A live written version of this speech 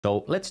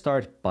So let's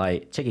start by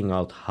checking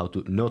out how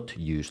to not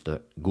use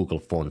the Google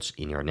Fonts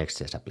in your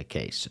Next.js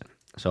application.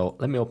 So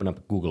let me open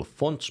up Google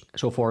Fonts.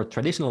 So for a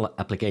traditional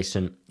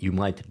application, you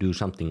might do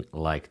something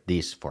like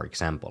this, for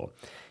example.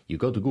 You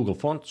go to Google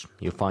Fonts,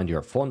 you find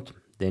your font,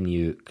 then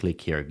you click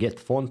here Get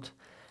Font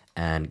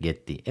and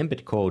get the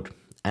embed code,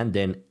 and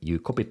then you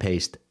copy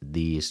paste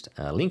these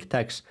link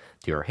tags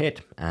to your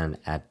head and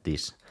add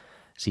this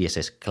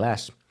CSS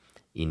class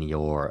in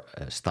your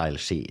style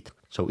sheet.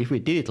 So if we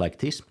did it like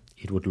this,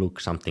 it would look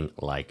something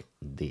like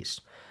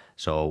this.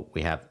 So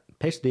we have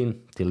pasted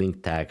in the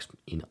link tags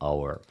in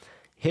our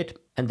head,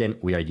 and then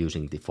we are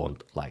using the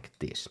font like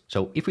this.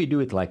 So if we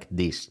do it like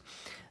this,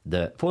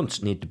 the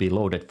fonts need to be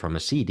loaded from a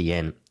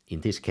CDN,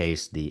 in this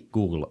case the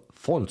Google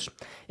Fonts,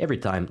 every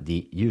time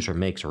the user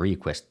makes a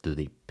request to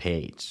the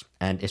page.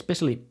 And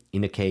especially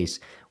in a case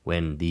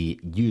when the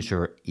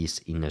user is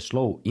in a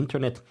slow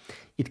internet,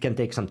 it can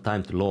take some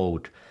time to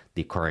load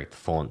the correct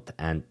font.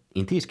 And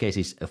in these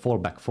cases, a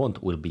fallback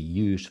font will be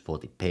used for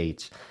the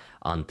page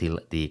until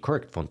the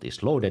correct font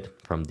is loaded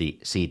from the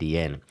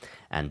CDN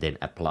and then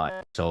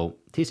applied. So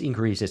this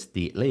increases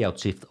the layout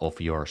shift of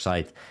your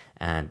site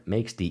and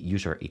makes the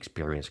user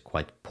experience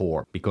quite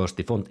poor because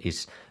the font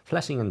is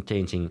flashing and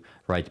changing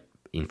right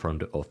in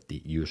front of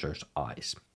the user's eyes.